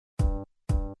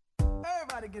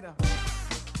Everybody get up.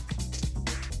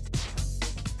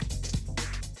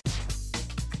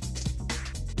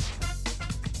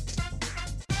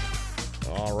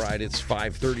 All right, it's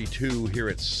 5:32 here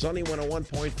at Sunny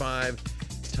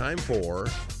 101.5. Time for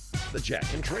the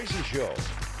Jack and Traci Show.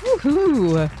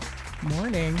 Woohoo!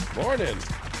 Morning. Morning.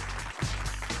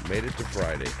 Made it to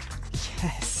Friday.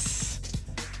 Yes.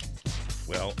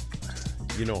 Well,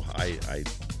 you know,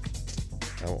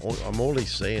 I'm only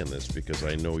saying this because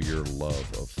I know your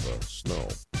love of snow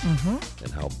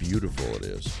and how beautiful it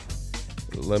is.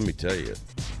 Let me tell you,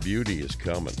 beauty is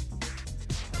coming.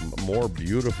 More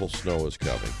beautiful snow is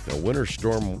coming. A winter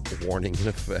storm warning in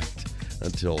effect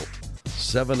until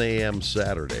 7 a.m.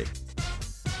 Saturday.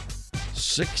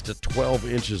 6 to 12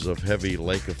 inches of heavy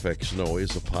lake effect snow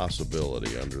is a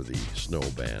possibility under the snow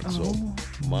ban. So,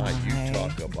 you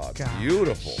talk about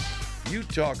beautiful. You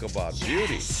talk about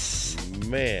beauty.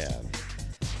 Man.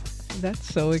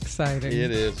 That's so exciting.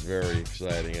 It is very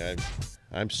exciting.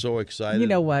 I'm so excited. You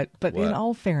know what? But in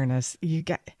all fairness,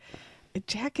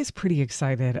 Jack is pretty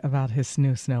excited about his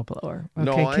new snowblower. Okay?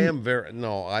 No, I am very.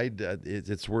 No,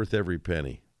 it's worth every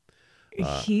penny.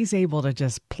 He's able to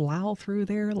just plow through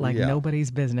there like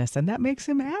nobody's business, and that makes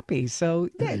him happy. So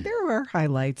there are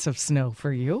highlights of snow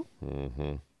for you.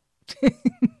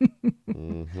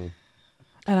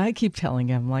 And I keep telling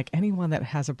him, like anyone that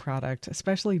has a product,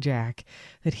 especially Jack,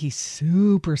 that he's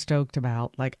super stoked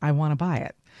about, like, I want to buy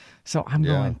it. So I'm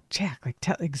going, Jack, like,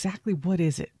 tell exactly what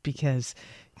is it? Because,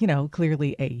 you know,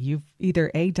 clearly, you've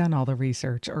either done all the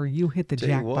research or you hit the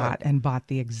jackpot and bought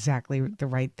exactly the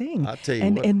right thing. I'll tell you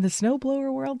and what. in the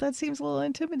snowblower world, that seems a little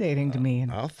intimidating to me.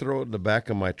 I'll throw it in the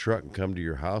back of my truck and come to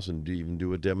your house and even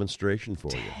do a demonstration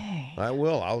for you. I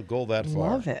will. I'll go that far.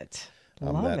 Love it.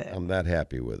 I'm that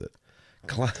happy with it.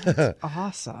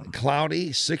 Awesome. Cloudy,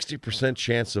 60%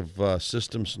 chance of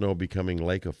system snow becoming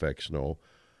lake effect snow.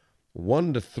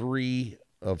 1 to 3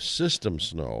 of system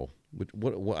snow.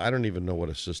 What I don't even know what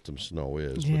a system snow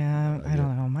is. Yeah, but, I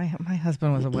don't know. My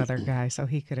husband was a weather guy, so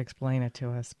he could explain it to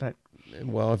us. But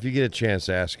well, if you get a chance,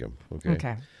 ask him.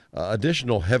 Okay.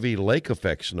 Additional heavy lake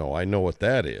effect snow. I know what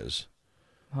that is.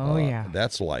 Oh, yeah.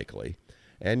 That's likely.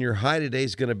 And your high today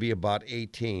is going to be about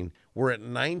 18. We're at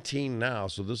 19 now,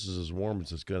 so this is as warm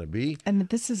as it's going to be. And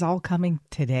this is all coming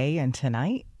today and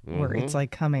tonight, where it's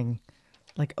like coming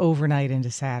like overnight into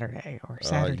Saturday or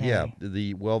Saturday. Yeah,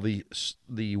 the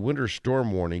winter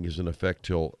storm warning is in effect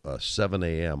till 7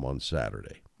 a.m. on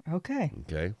Saturday. Okay,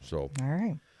 so all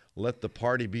right, let the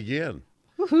party begin.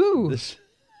 Woohoo!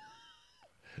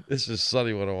 This is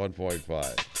Sunny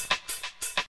 101.5.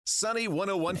 Sunny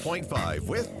 101.5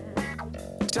 with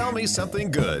Tell Me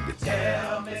Something Good.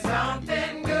 Tell me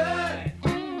something good.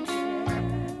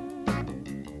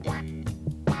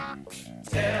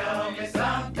 Tell me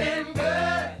something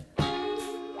good.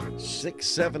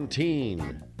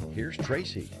 6:17. Here's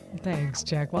Traci. Thanks,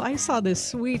 Jack. Well, I saw this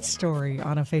sweet story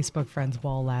on a Facebook friend's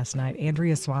wall last night,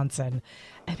 Andrea Swanson,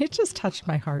 and it just touched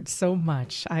my heart so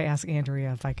much. I asked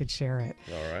Andrea if I could share it.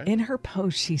 All right. In her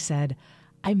post, she said,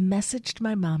 I messaged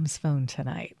my mom's phone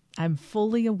tonight. I'm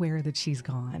fully aware that she's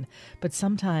gone, but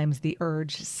sometimes the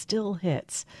urge still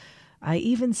hits. I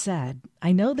even said,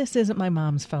 I know this isn't my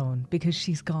mom's phone because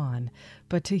she's gone,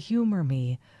 but to humor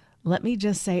me, let me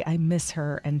just say I miss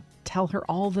her and tell her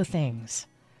all the things.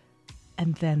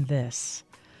 And then this.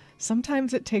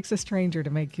 Sometimes it takes a stranger to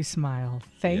make you smile.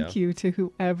 Thank you to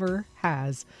whoever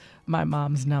has my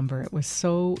mom's number. It was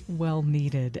so well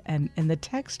needed. And the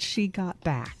text she got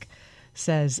back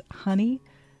says, honey,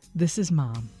 this is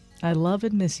Mom. I love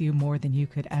and miss you more than you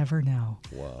could ever know.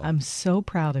 Wow. I'm so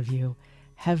proud of you.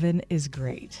 Heaven is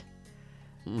great.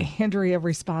 Andrea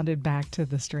responded back to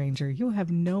the stranger, you have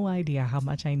no idea how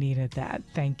much I needed that.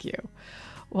 Thank you.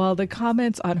 Well, the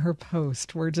comments on her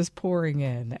post were just pouring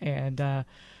in, and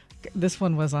this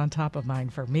one was on top of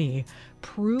mind for me.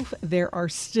 Proof there are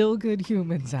still good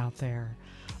humans out there.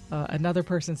 Another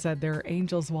person said there are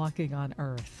angels walking on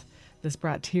earth. This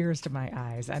brought tears to my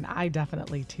eyes, and I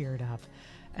definitely teared up.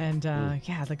 And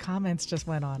the comments just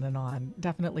went on and on.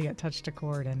 Definitely it touched a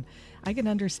chord, and I can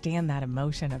understand that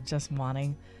emotion of just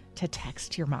wanting to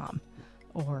text your mom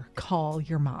or call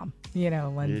your mom,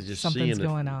 when something's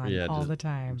going on all the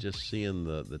time. Just seeing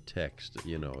the text,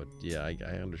 I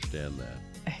understand that.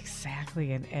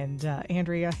 Exactly. And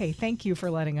Andrea, hey, thank you for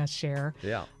letting us share.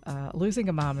 Yeah. Losing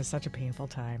a mom is such a painful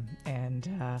time. And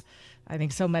I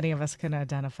think so many of us can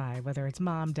identify, whether it's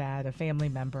mom, dad, a family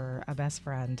member, a best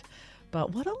friend.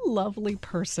 But what a lovely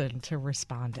person to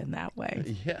respond in that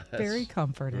way. Yeah. Very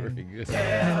comforting. Very good.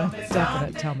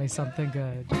 Definite tell me something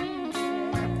good.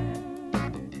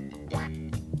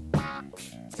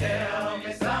 Tell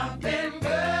me something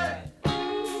good.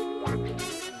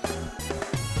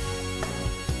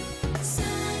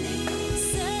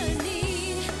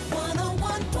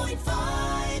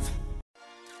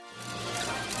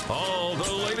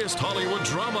 Hollywood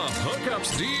drama,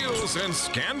 hookups, deals, and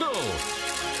scandal.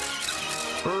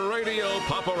 Radio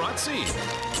Paparazzi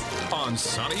on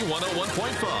Sunny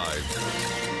 101.5.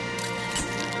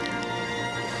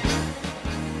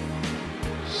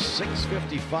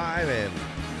 6:55, and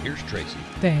here's Traci.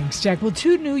 Thanks, Jack. Well,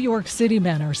 two New York City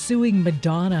men are suing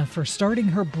Madonna for starting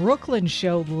her Brooklyn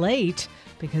show late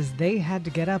because they had to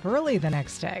get up early the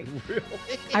next day. Really?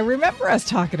 I remember us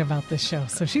talking about this show.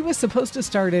 So she was supposed to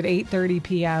start at 8:30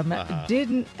 p.m.,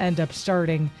 didn't end up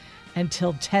starting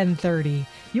until 10:30.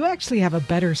 You actually have a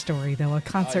better story, though, a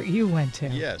concert you went to.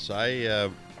 Yes,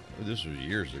 this was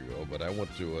years ago, but I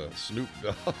went to a Snoop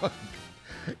Dogg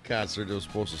concert. It was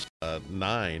supposed to start at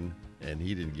 9, and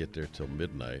he didn't get there till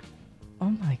midnight. Oh,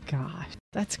 my gosh.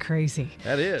 That's crazy.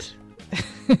 That is.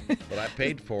 But I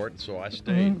paid for it, so I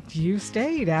stayed. You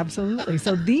stayed, absolutely.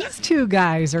 So these two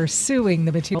guys are suing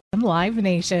the material and Live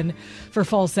Nation for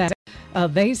false accusations.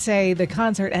 They say the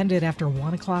concert ended after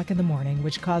 1 o'clock in the morning,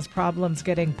 which caused problems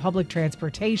getting public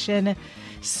transportation,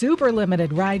 super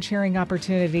limited ride-sharing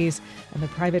opportunities, and the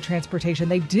private transportation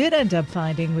they did end up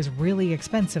finding was really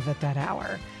expensive at that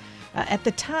hour. At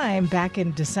the time, back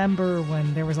in December,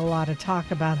 when there was a lot of talk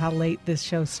about how late this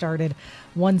show started,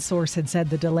 one source had said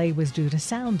the delay was due to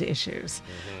sound issues.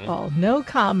 Well, no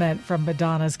comment from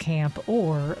Madonna's camp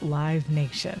or Live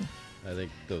Nation. I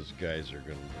think those guys are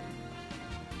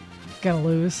Gonna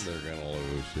lose. They're gonna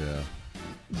lose, yeah.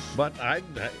 But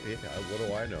what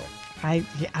do I know?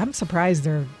 I'm surprised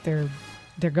they're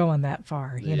going that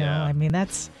far. You know, Yeah. I mean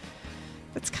that's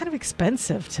kind of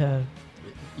expensive to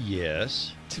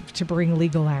Yes. to bring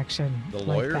legal action. The like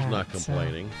lawyer's that. not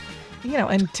complaining. So, you know,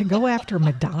 and to go after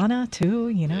Madonna too.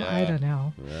 You know, I Yeah. don't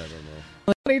know. I don't know.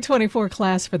 The 2024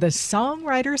 class for the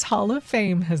Songwriters Hall of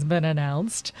Fame has been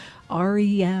announced.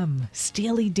 REM,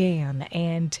 Steely Dan,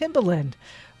 and Timbaland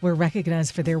were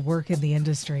recognized for their work in the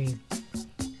industry.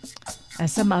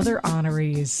 Some other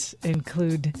honorees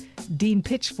include Dean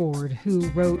Pitchford, who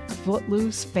wrote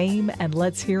Footloose, Fame, and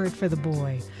Let's Hear It for the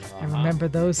Boy. I remember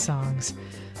those songs.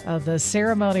 The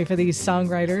ceremony for these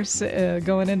songwriters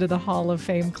going into the Hall of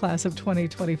Fame class of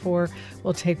 2024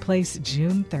 will take place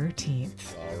June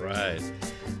 13th. All right.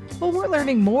 Well, we're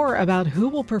learning more about who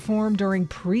will perform during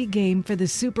pregame for the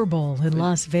Super Bowl in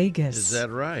Las Vegas. Is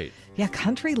that right? Yeah,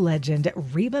 country legend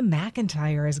Reba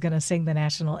McEntire is going to sing the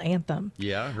national anthem.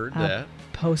 Yeah, I heard that.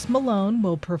 Post Malone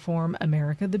will perform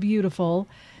America the Beautiful,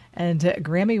 and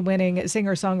Grammy-winning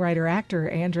singer-songwriter-actor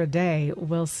Andra Day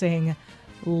will sing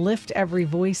Lift Every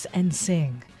Voice and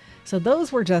Sing. So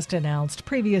those were just announced.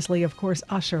 Previously, of course,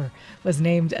 Usher was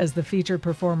named as the featured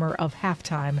performer of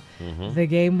halftime. The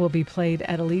game will be played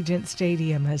at Allegiant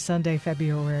Stadium Sunday,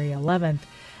 February 11th.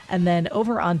 And then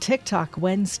over on TikTok,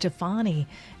 Gwen Stefani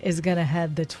is going to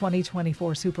head the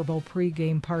 2024 Super Bowl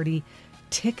pregame party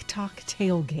TikTok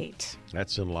tailgate.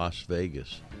 That's in Las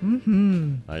Vegas.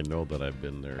 Mm-hmm. I know that I've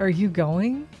been there. Are you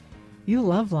going? You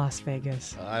love Las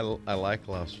Vegas. I like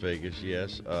Las Vegas,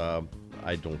 yes.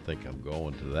 I don't think I'm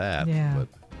going to that. Yeah. But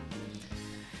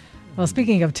Well,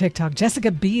 speaking of TikTok,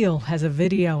 Jessica Biel has a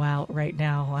video out right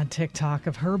now on TikTok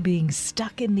of her being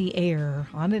stuck in the air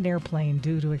on an airplane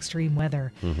due to extreme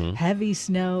weather. Heavy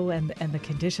snow and the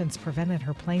conditions prevented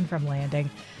her plane from landing.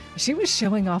 She was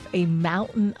showing off a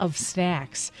mountain of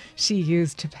snacks she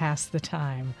used to pass the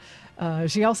time.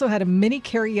 She also had a mini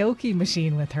karaoke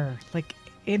machine with her, like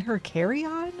in her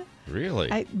carry-on.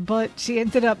 really? But she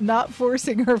ended up not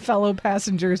forcing her fellow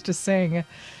passengers to sing.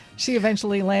 She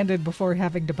eventually landed before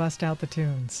having to bust out the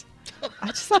tunes. I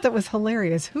just thought that was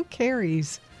hilarious. Who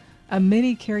carries a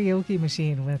mini karaoke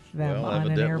machine with them on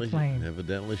an airplane?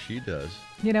 Evidently she does.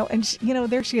 You know, and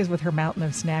there she is with her mountain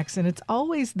of snacks, and it's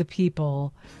always the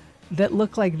people that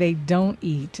look like they don't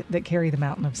eat that carry the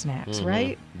mountain of snacks,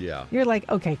 right? Yeah. You're like,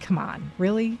 okay, come on,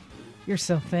 really? You're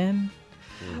so thin?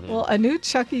 Well, a new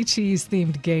Chuck E. Cheese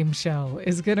themed game show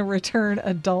is going to return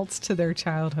adults to their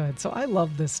childhood. So I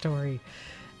love this story.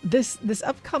 This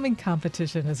upcoming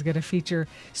competition is going to feature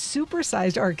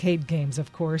supersized arcade games,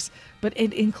 of course, but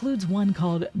it includes one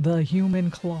called The Human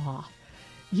Claw.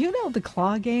 You know the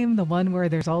claw game, the one where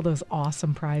there's all those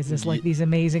awesome prizes, like these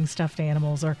amazing stuffed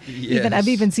animals, or even I've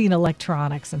even seen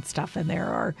electronics and stuff in there,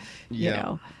 or you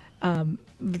know,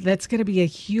 that's going to be a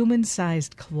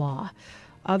human-sized claw.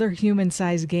 Other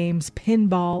human-sized games,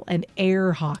 pinball and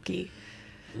air hockey.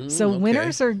 So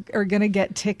winners are going to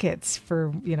get tickets for,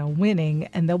 winning,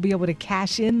 and they'll be able to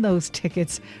cash in those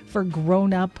tickets for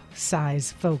grown-up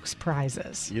size folks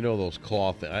prizes. You know those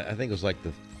cloth, I think it was like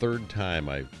the third time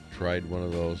I tried one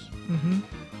of those.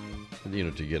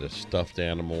 To get a stuffed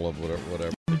animal of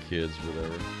whatever the kids,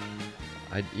 whatever.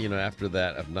 After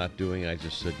that of not doing, I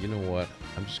just said, you know what?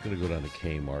 I'm just going to go down to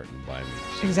Kmart and buy me.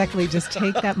 Exactly. Just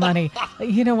take that money.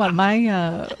 You know what?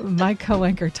 My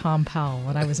co-anchor Tom Powell,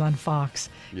 when I was on Fox,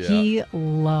 he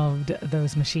loved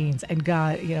those machines and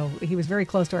he was very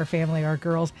close to our family, our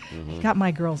girls. He got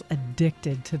my girls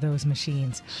addicted to those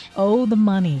machines. Oh, the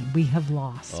money we have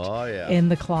lost in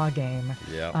the claw game.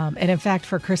 Yeah. And in fact,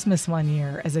 for Christmas one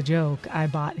year, as a joke, I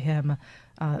bought him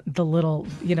the little,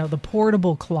 the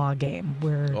portable claw game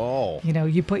where,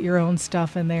 you put your own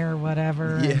stuff in there or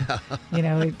whatever. Yeah.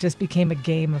 And, it just became a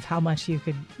game of how much you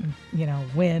could,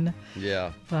 win.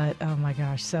 Yeah. But, oh my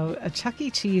gosh. So Chuck E.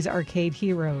 Cheese Arcade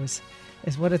Heroes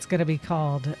is what it's going to be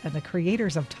called. And the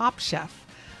creators of Top Chef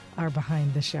are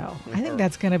behind the show. I think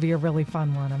that's going to be a really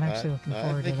fun one. I'm actually looking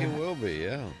forward to that. I think it will be,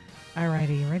 yeah. All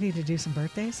righty. You ready to do some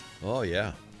birthdays? Oh,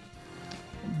 yeah.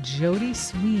 Jody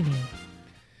Sweeney.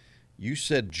 You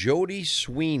said Jody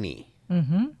Sweeney.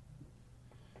 Mm-hmm.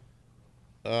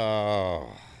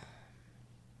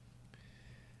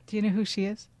 Do you know who she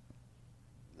is?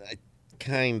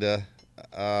 Kinda.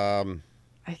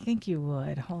 I think you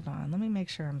would. Hold on. Let me make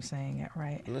sure I'm saying it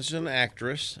right. This is an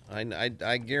actress.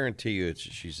 I guarantee you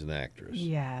she's an actress.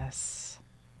 Yes.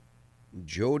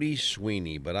 Jody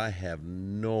Sweeney, but I have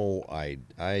no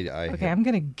idea. Okay, I'm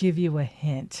going to give you a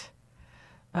hint.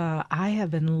 I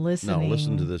have been listening. No,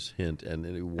 listen to this hint, and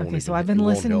it won't. Okay, so I've been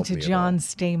listening to John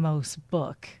Stamos'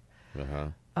 book. Uh-huh.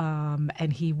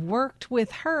 And he worked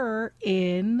with her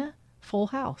in Full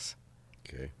House.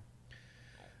 Okay.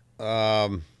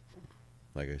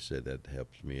 Like I said, that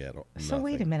helps me at all. So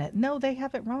wait a minute. No, they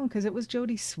have it wrong because it was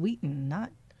Jody Sweeten,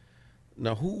 not.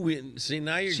 Now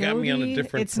now you got me on a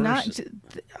different it's person.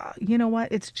 Not. You know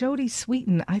what? It's Jody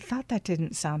Sweeten. I thought that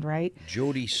didn't sound right.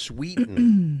 Jody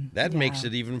Sweeten. That makes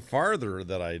it even farther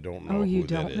that I don't know. Oh, you who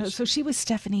don't that know. is. So she was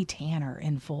Stephanie Tanner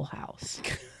in Full House.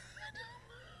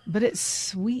 But it's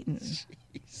Sweeten.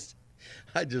 Jeez.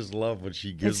 I just love what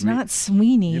she gives it's me. Not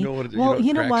Sweeney. You know what?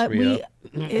 You know what? We,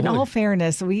 in all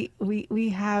fairness,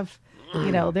 we have.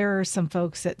 There are some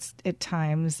folks that at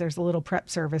times there's a little prep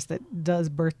service that does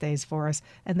birthdays for us,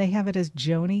 and they have it as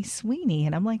Joni Sweeney,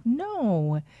 and I'm like,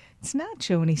 no, it's not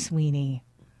Joni Sweeney.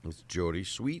 It's Jody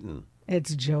Sweeten.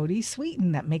 It's Jody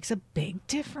Sweeten. That makes a big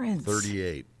difference.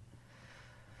 38.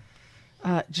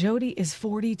 Jody is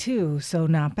 42, so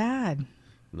not bad.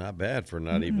 Not bad for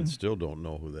not even still don't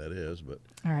know who that is, but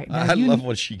all right. I love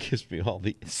when she gives me all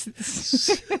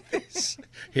these.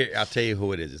 Here, I'll tell you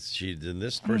who it is. She's in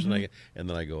this person, and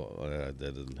then I go, that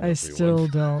doesn't help I still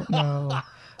don't know.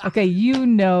 Okay, you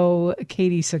know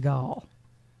Katie Seagal.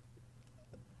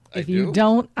 If you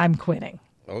don't, I'm quitting.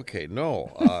 Okay,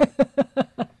 no.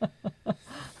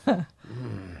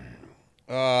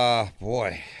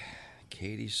 Boy,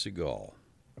 Katie Seagal.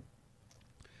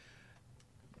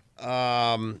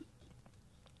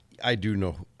 I do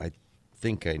know. I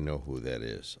think I know who that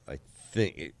is. I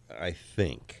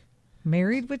think.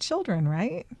 Married with Children,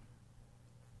 right?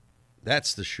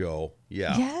 That's the show.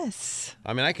 Yeah. Yes.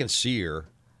 I mean, I can see her.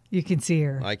 You can see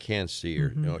her. I can see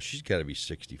her. No, she's got to be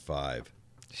 65.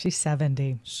 She's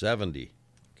 70. 70.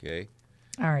 Okay.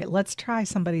 All right. Let's try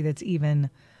somebody that's even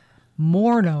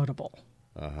more notable.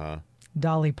 Uh-huh.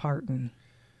 Dolly Parton.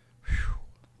 Whew,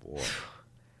 boy.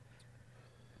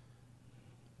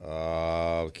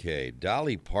 Okay,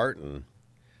 Dolly Parton.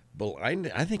 But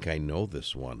I think I know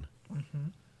this one.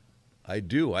 I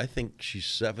do. I think she's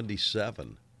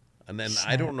 77. And then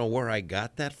I don't know where I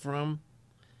got that from.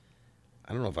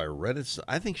 I don't know if I read it.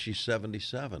 I think she's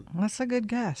 77. That's a good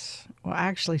guess. Well,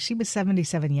 actually, she was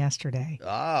 77 yesterday.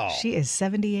 Oh. She is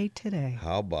 78 today.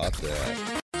 How about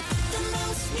that?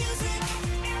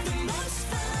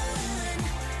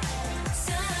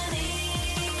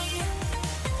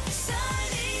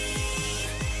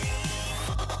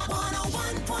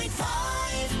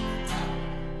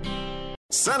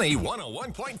 Sunny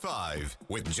 101.5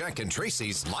 with Jack and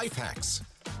Tracy's Life Hacks.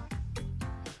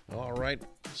 All right,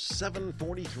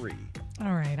 7:43.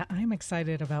 All right, I'm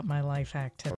excited about my life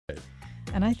hack today. All right.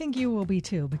 And I think you will be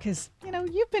too, because,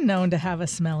 you've been known to have a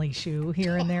smelly shoe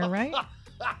here and there, right?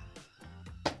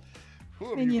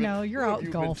 And, you're out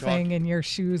golfing in your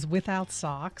shoes without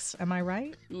socks. Am I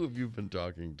right? Who have you been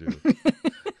talking to?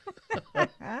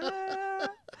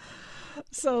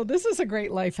 So this is a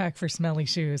great life hack for smelly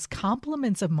shoes.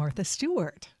 Compliments of Martha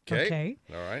Stewart. Okay.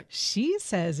 All right. She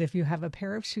says if you have a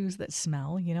pair of shoes that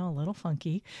smell, a little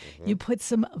funky, you put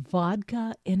some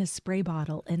vodka in a spray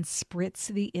bottle and spritz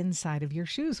the inside of your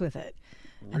shoes with it.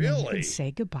 And then you can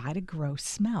say goodbye to gross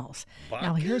smells. Vodka?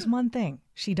 Now, here's one thing.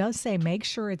 She does say make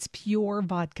sure it's pure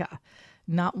vodka.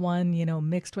 not one,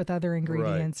 mixed with other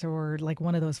ingredients or like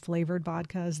one of those flavored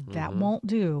vodkas. That won't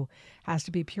do. Has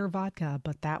to be pure vodka,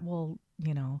 but that will,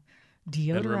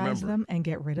 deodorize remember, them and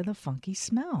get rid of the funky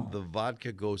smell. The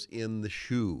vodka goes in the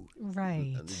shoe.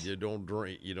 Right. You don't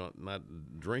drink. Not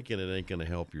drinking it ain't going to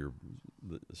help your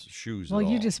shoes. Well, at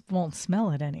all. you just won't smell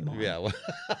it anymore. Yeah.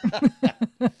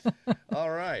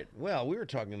 All right. Well, we were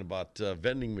talking about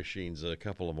vending machines a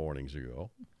couple of mornings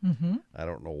ago. Mm-hmm. I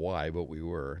don't know why, but we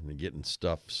were and getting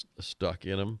stuff stuck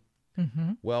in them.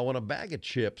 Mm-hmm. Well, when a bag of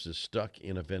chips is stuck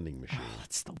in a vending machine,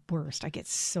 it's the worst. I get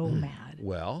so mad.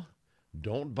 Well,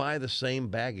 don't buy the same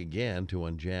bag again to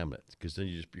unjam it, because then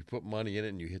you put money in it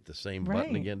and you hit the same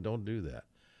button again. Don't do that.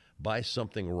 Buy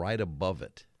something right above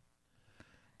it.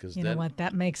 You know what?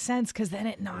 That makes sense, because then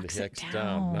it knocks it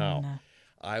down. Now,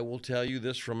 I will tell you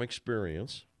this from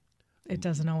experience. It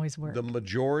doesn't always work. The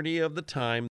majority of the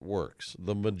time it works.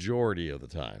 The majority of the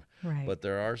time. Right. But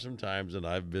there are some times, and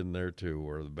I've been there too,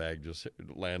 where the bag just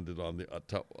landed on the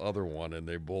other one and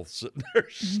they both sitting there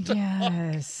stuck.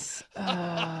 Yes.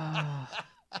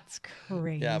 That's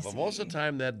crazy. Yeah, but most of the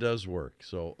time that does work.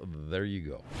 So there you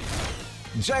go.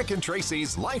 Jack and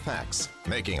Traci's Life Hacks,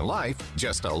 making life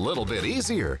just a little bit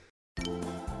easier.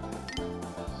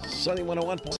 Sunny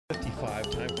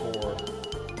 101.55, time for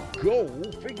Go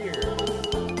Figure.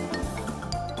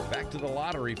 Back to the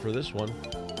lottery for this one.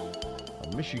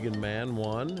 A Michigan man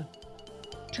won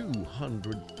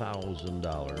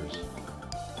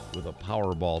 $200,000 with a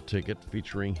Powerball ticket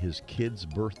featuring his kids'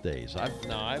 birthdays. I've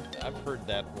heard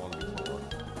that one before.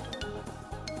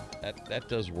 That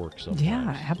does work sometimes.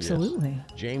 Yeah, absolutely. Yes.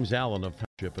 James Allen of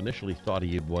Township initially thought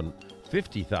he had won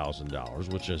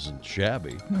 $50,000, which isn't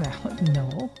shabby.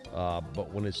 No.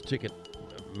 But when his ticket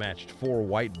matched 4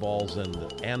 white balls and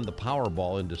the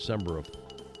Powerball in December of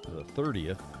the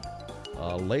 30th,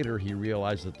 later he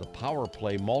realized that the power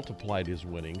play multiplied his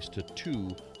winnings to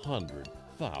 $200,000.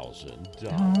 Oh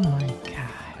my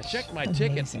gosh. I checked my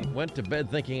ticket and went to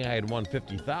bed thinking I had won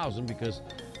 $50,000 because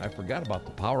I forgot about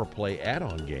the power play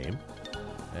add-on game.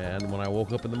 And when I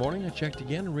woke up in the morning, I checked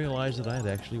again and realized that I had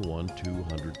actually won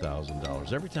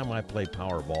 $200,000. Every time I play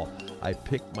Powerball, I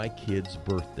pick my kids'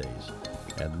 birthdays.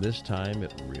 And this time,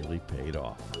 it really paid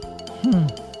off.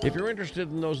 If you're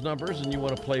interested in those numbers and you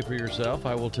want to play for yourself,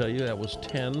 I will tell you that was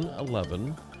 10,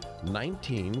 11,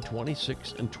 19,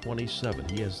 26, and 27.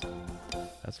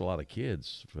 That's a lot of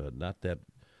kids. Not that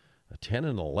 10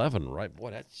 and 11, right?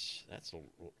 Boy, that's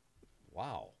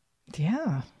wow.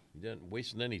 Yeah. You didn't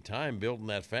wasting any time building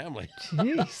that family.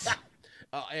 Jeez.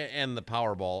 And the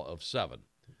Powerball of 7.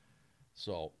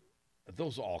 So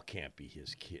those all can't be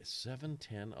his kids. 7,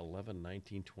 10, 11,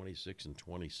 19, 26, and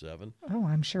 27. Oh,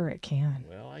 I'm sure it can.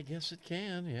 Well, I guess it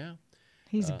can, yeah.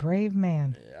 He's a brave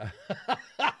man. Yeah.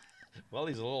 Well,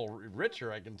 he's a little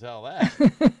richer, I can tell that.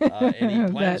 And he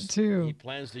plans, that too. He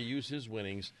plans to use his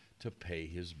winnings to pay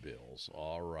his bills.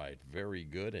 All right, very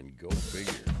good, and go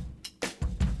figure.